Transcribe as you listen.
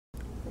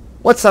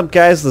What's up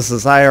guys, this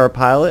is IR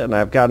Pilot and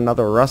I've got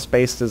another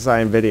Rust-based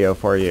design video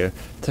for you.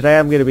 Today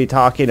I'm going to be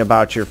talking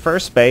about your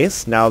first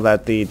base now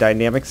that the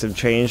dynamics have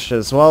changed,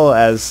 as well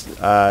as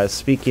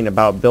speaking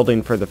about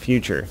building for the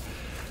future.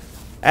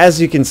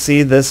 As you can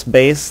see, this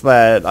base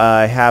that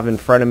I have in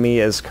front of me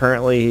is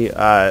currently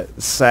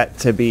set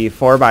to be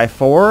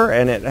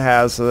 4x4, and it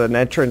has an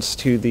entrance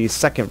to the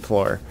second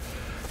floor.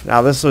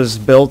 Now this was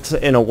built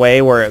in a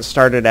way where it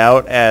started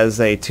out as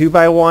a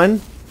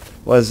 2x1,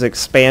 was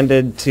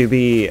expanded to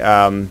be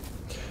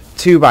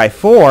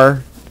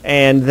 2x4,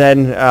 and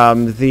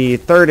then the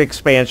third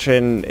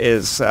expansion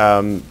is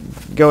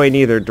going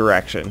either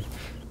direction.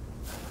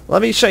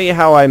 Let me show you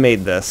how I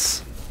made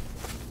this.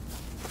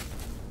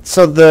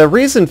 So the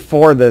reason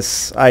for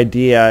this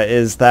idea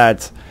is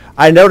that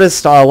I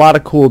noticed a lot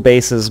of cool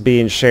bases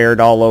being shared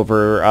all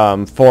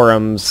over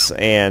forums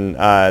and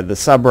the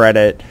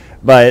subreddit,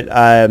 but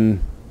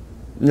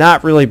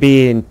not really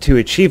being too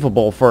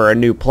achievable for a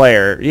new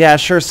player. Yeah,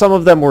 sure, some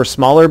of them were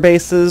smaller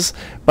bases,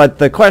 but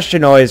the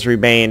question always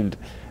remained,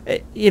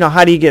 you know,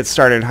 how do you get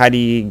started? How do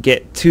you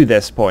get to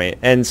this point?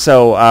 And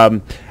so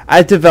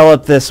I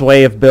developed this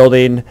way of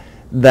building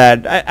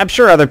that I'm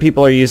sure other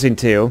people are using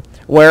too,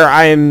 where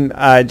I'm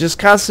just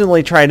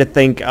constantly trying to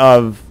think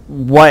of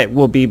what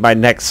will be my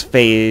next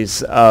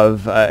phase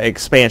of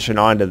expansion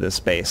onto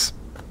this base.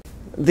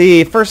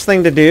 The first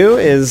thing to do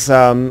is,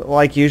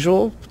 like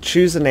usual,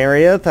 choose an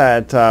area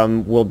that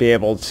will be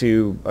able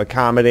to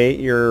accommodate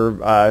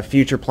your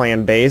future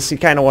planned base. You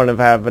kind of want to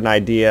have an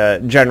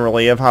idea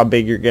generally of how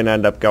big you're going to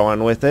end up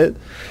going with it.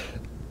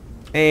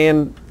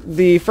 And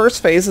the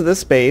first phase of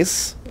this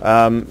base,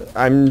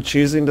 I'm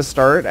choosing to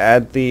start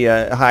at the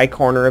high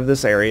corner of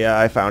this area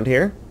I found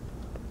here.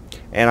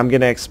 And I'm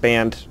going to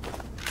expand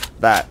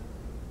that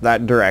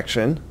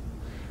direction.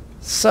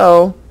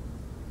 So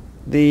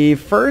the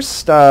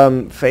first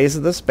phase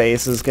of this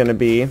base is going to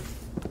be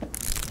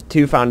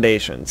 2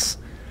 foundations.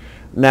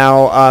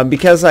 Now,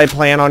 because I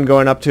plan on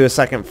going up to a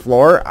second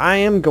floor, I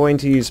am going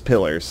to use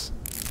pillars.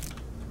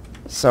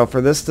 So for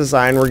this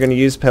design, we're going to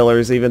use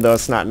pillars, even though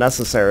it's not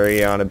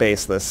necessary on a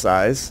base this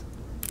size.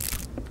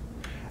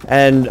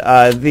 And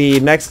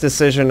the next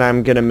decision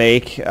I'm going to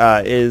make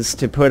is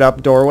to put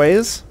up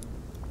doorways.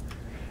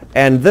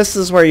 And this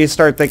is where you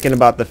start thinking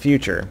about the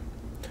future.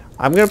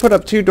 I'm going to put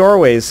up 2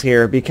 doorways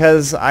here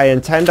because I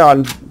intend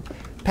on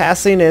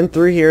passing in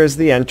through here as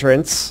the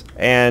entrance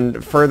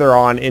and further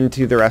on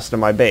into the rest of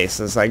my base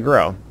as I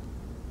grow.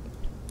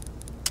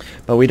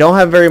 But we don't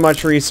have very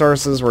much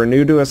resources. We're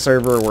new to a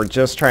server. We're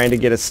just trying to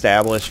get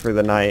established for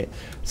the night.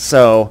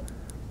 So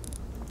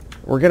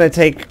we're going to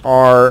take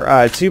our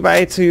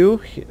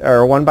 2x2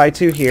 or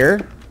 1x2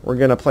 here. We're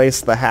going to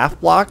place the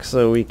half block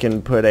so we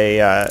can put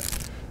a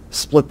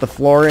split the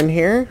floor in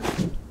here.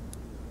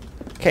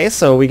 Okay,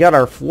 so we got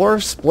our floor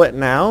split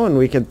now, and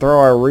we can throw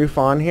our roof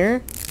on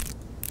here.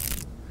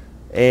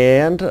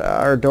 And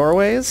our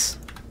doorways.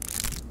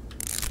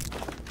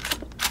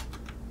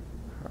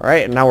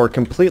 Alright, and now we're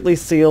completely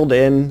sealed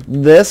in.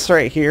 This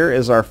right here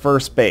is our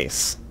first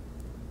base.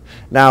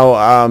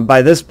 Now,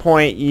 by this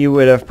point, you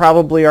would have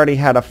probably already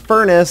had a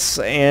furnace,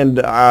 and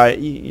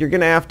you're going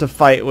to have to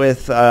fight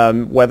with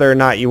whether or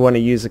not you want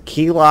to use a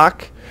key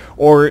lock,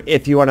 or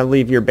if you want to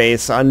leave your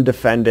base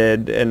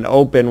undefended and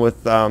open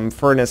with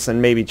furnace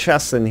and maybe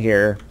chests in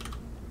here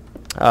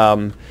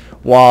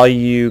while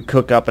you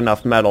cook up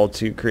enough metal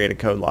to create a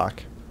code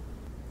lock.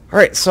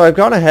 Alright, so I've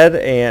gone ahead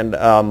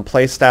and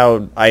placed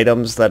out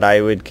items that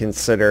I would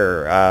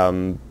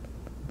consider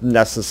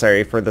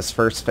necessary for this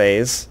first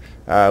phase.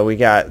 We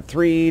got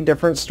 3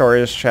 different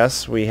storage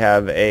chests. We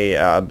have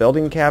a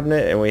building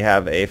cabinet, and we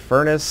have a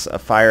furnace, a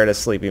fire, and a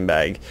sleeping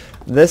bag.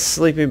 This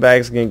sleeping bag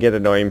is going to get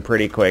annoying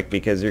pretty quick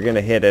because you're going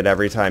to hit it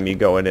every time you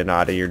go in and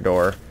out of your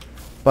door.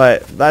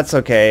 But that's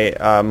okay.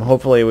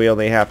 Hopefully we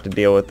only have to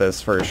deal with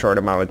this for a short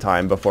amount of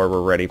time before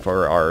we're ready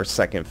for our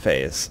second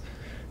phase.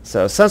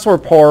 So since we're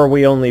poor,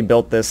 we only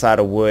built this out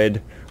of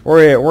wood.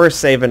 We're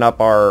saving up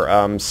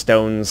our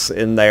stones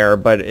in there,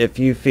 but if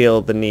you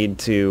feel the need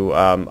to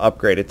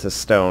upgrade it to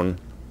stone,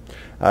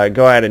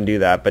 go ahead and do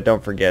that. But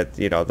don't forget,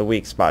 you know, the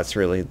weak spot's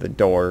really the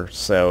door.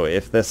 So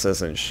if this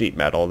isn't sheet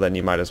metal, then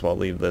you might as well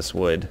leave this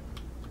wood.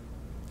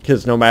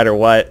 Because no matter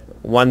what,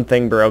 one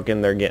thing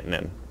broken, they're getting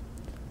in.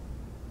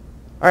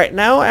 Alright,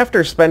 now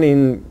after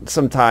spending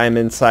some time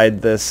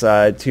inside this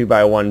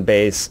 2x1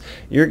 base,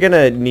 you're going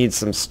to need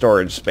some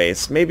storage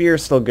space. Maybe you're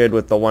still good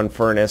with the 1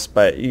 furnace,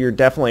 but you're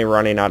definitely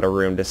running out of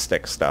room to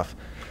stick stuff.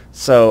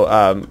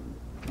 So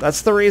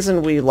that's the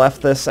reason we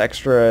left this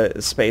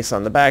extra space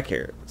on the back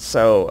here.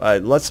 So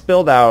let's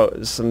build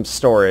out some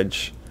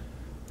storage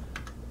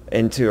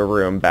into a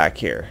room back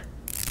here.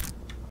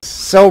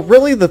 So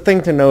really the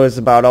thing to know is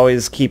about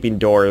always keeping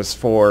doors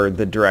for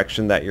the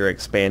direction that you're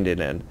expanding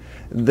in.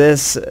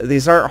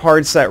 These aren't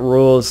hard set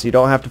rules. You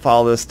don't have to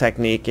follow this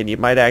technique, and you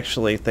might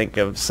actually think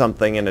of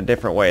something in a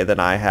different way than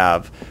I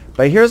have.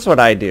 But here's what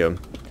I do.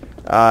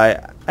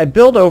 I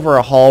build over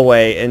a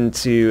hallway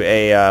into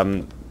a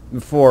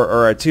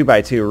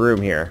 2x2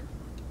 room here.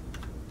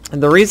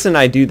 And the reason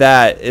I do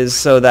that is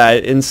so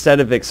that instead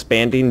of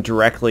expanding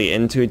directly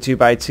into a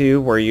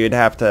 2x2 where you'd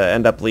have to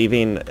end up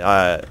leaving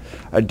a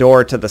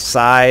door to the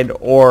side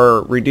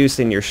or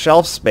reducing your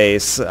shelf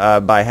space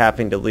by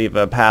having to leave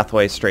a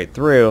pathway straight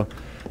through,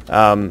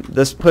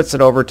 this puts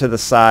it over to the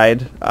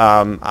side,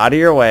 out of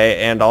your way,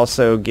 and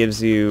also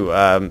gives you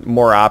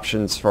more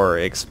options for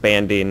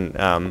expanding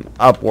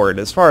upward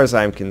as far as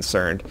I'm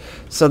concerned.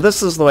 So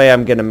this is the way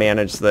I'm going to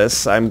manage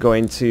this. I'm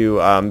going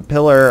to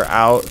pillar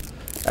out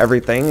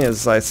everything.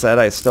 As I said,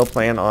 I still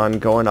plan on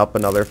going up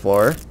another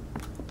floor.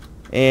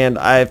 And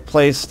I've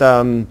placed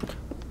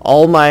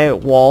all my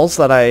walls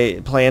that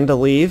I plan to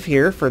leave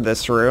here for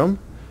this room.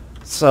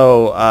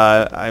 So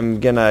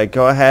I'm gonna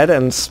go ahead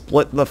and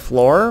split the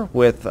floor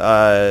with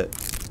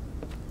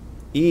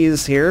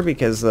ease here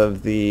because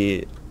of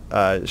the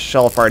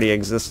shelf already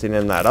existing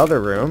in that other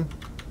room.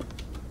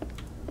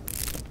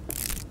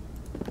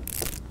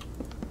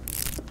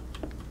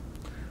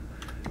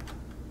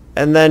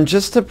 And then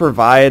just to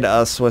provide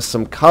us with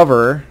some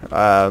cover,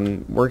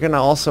 we're going to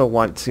also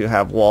want to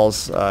have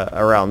walls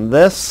around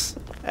this,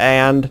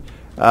 and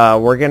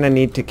we're going to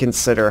need to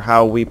consider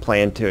how we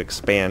plan to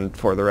expand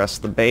for the rest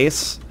of the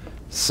base.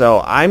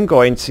 So I'm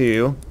going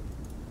to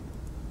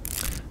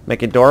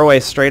make a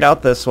doorway straight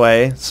out this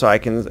way so I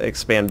can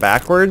expand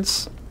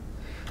backwards.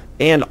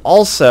 And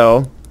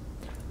also,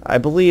 I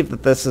believe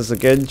that this is a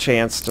good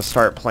chance to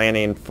start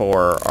planning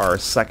for our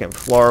second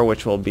floor,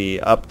 which will be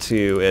up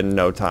to in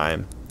no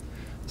time.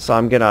 So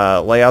I'm going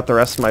to lay out the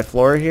rest of my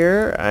floor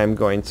here. I'm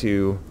going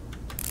to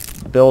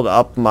build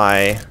up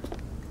my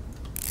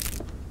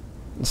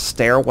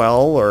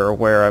stairwell, or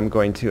where I'm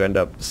going to end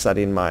up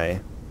setting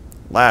my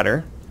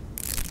ladder.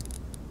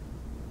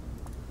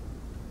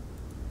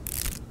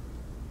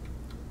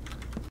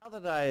 Now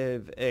that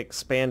I've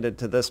expanded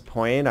to this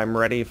point, I'm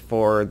ready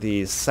for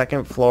the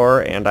second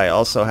floor, and I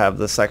also have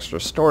this extra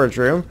storage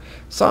room.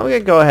 So I'm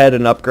going to go ahead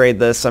and upgrade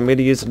this. I'm going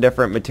to use a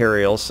different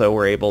material so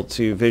we're able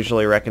to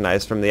visually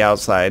recognize from the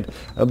outside.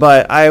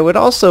 But I would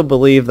also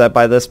believe that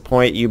by this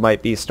point you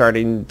might be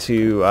starting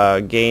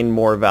to gain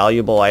more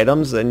valuable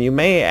items, and you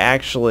may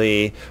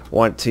actually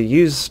want to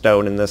use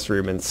stone in this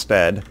room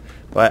instead.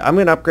 But I'm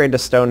going to upgrade to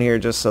stone here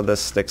just so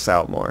this sticks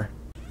out more.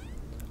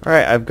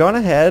 Alright, I've gone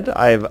ahead,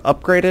 I've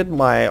upgraded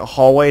my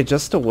hallway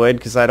just to wood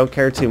because I don't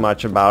care too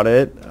much about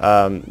it.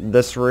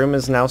 This room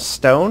is now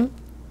stone,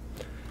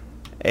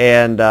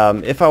 and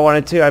if I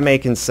wanted to, I may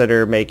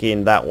consider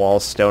making that wall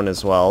stone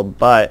as well,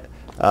 but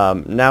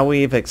now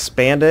we've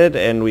expanded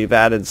and we've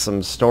added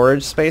some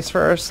storage space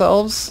for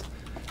ourselves,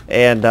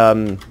 and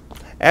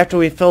after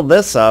we fill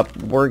this up,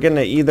 we're going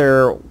to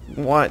either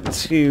want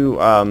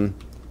to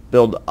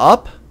build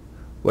up,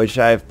 which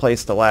I've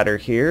placed a ladder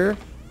here.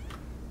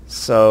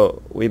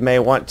 So we may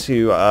want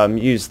to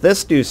use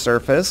this new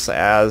surface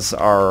as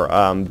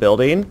our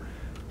building,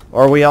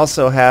 or we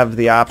also have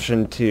the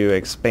option to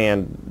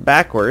expand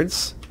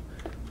backwards.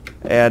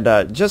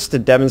 And just to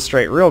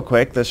demonstrate real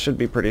quick, this should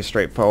be pretty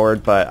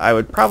straightforward, but I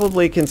would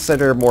probably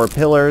consider more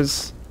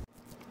pillars.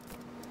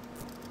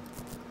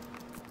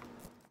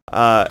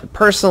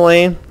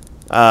 Personally,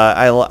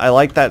 I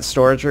like that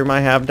storage room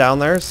I have down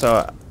there,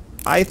 so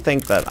I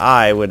think that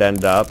I would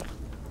end up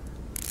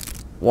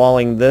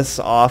walling this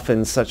off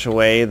in such a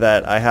way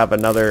that I have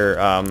another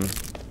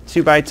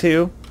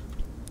 2x2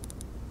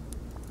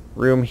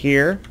 room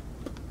here.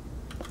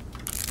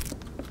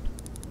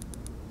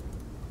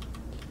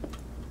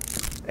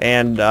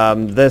 And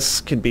this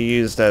could be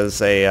used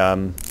as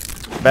a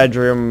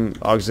bedroom,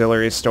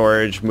 auxiliary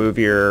storage. Move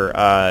your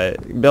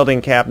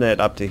building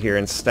cabinet up to here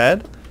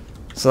instead.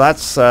 So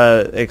that's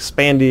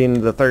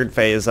expanding the third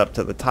phase up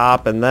to the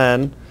top, and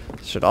then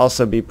should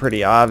also be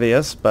pretty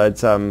obvious,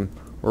 but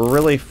we're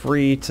really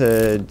free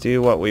to do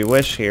what we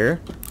wish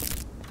here.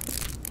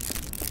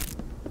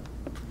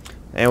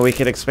 And we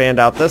can expand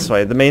out this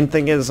way. The main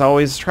thing is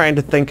always trying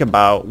to think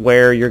about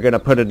where you're going to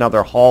put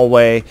another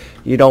hallway.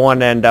 You don't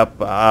want to end up,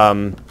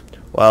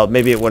 well,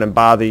 maybe it wouldn't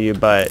bother you,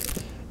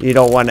 but you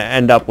don't want to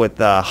end up with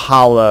a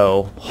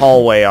hollow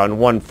hallway on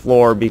one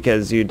floor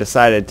because you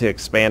decided to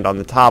expand on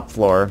the top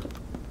floor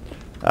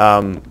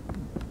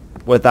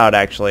without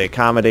actually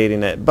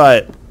accommodating it.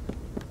 But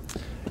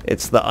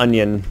it's the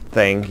onion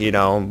thing, you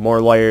know,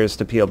 more layers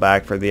to peel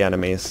back for the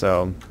enemy.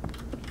 So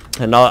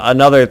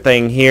another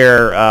thing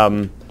here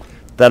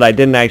that I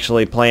didn't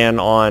actually plan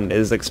on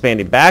is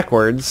expanding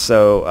backwards.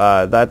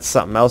 So that's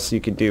something else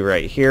you could do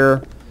right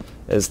here,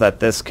 is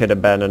that this could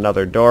have been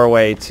another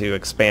doorway to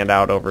expand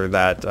out over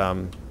that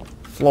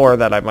floor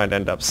that I might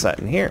end up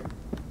setting here.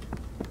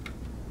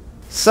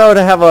 So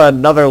to have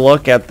another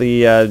look at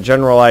the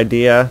general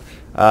idea,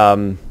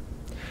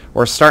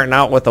 we're starting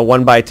out with a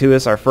 1x2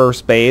 as our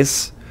first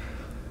base.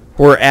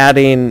 We're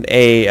adding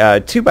a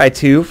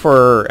 2x2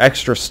 for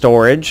extra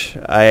storage,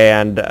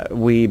 and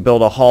we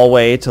build a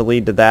hallway to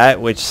lead to that,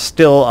 which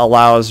still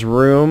allows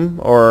room,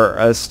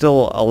 or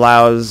still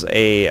allows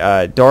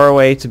a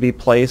doorway to be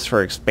placed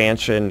for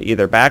expansion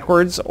either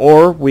backwards,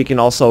 or we can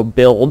also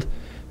build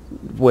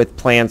with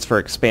plans for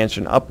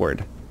expansion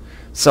upward.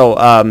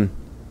 So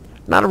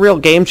not a real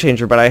game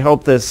changer, but I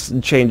hope this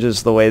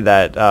changes the way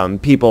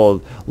that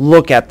people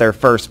look at their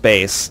first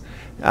base.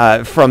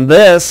 From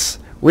this,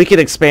 we could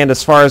expand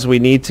as far as we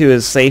need to,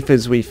 as safe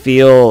as we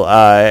feel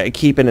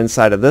keeping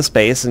inside of this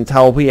base,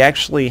 until we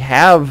actually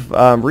have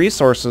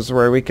resources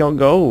where we can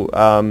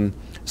go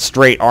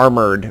straight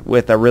armored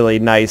with a really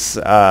nice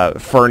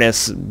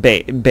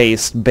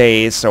furnace-based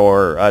base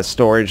or a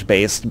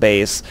storage-based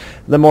base.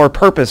 The more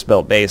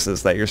purpose-built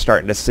bases that you're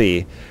starting to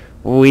see,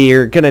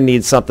 we're going to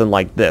need something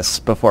like this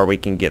before we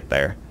can get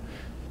there.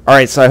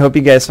 Alright, so I hope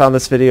you guys found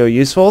this video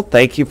useful.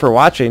 Thank you for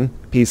watching.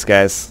 Peace,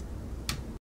 guys.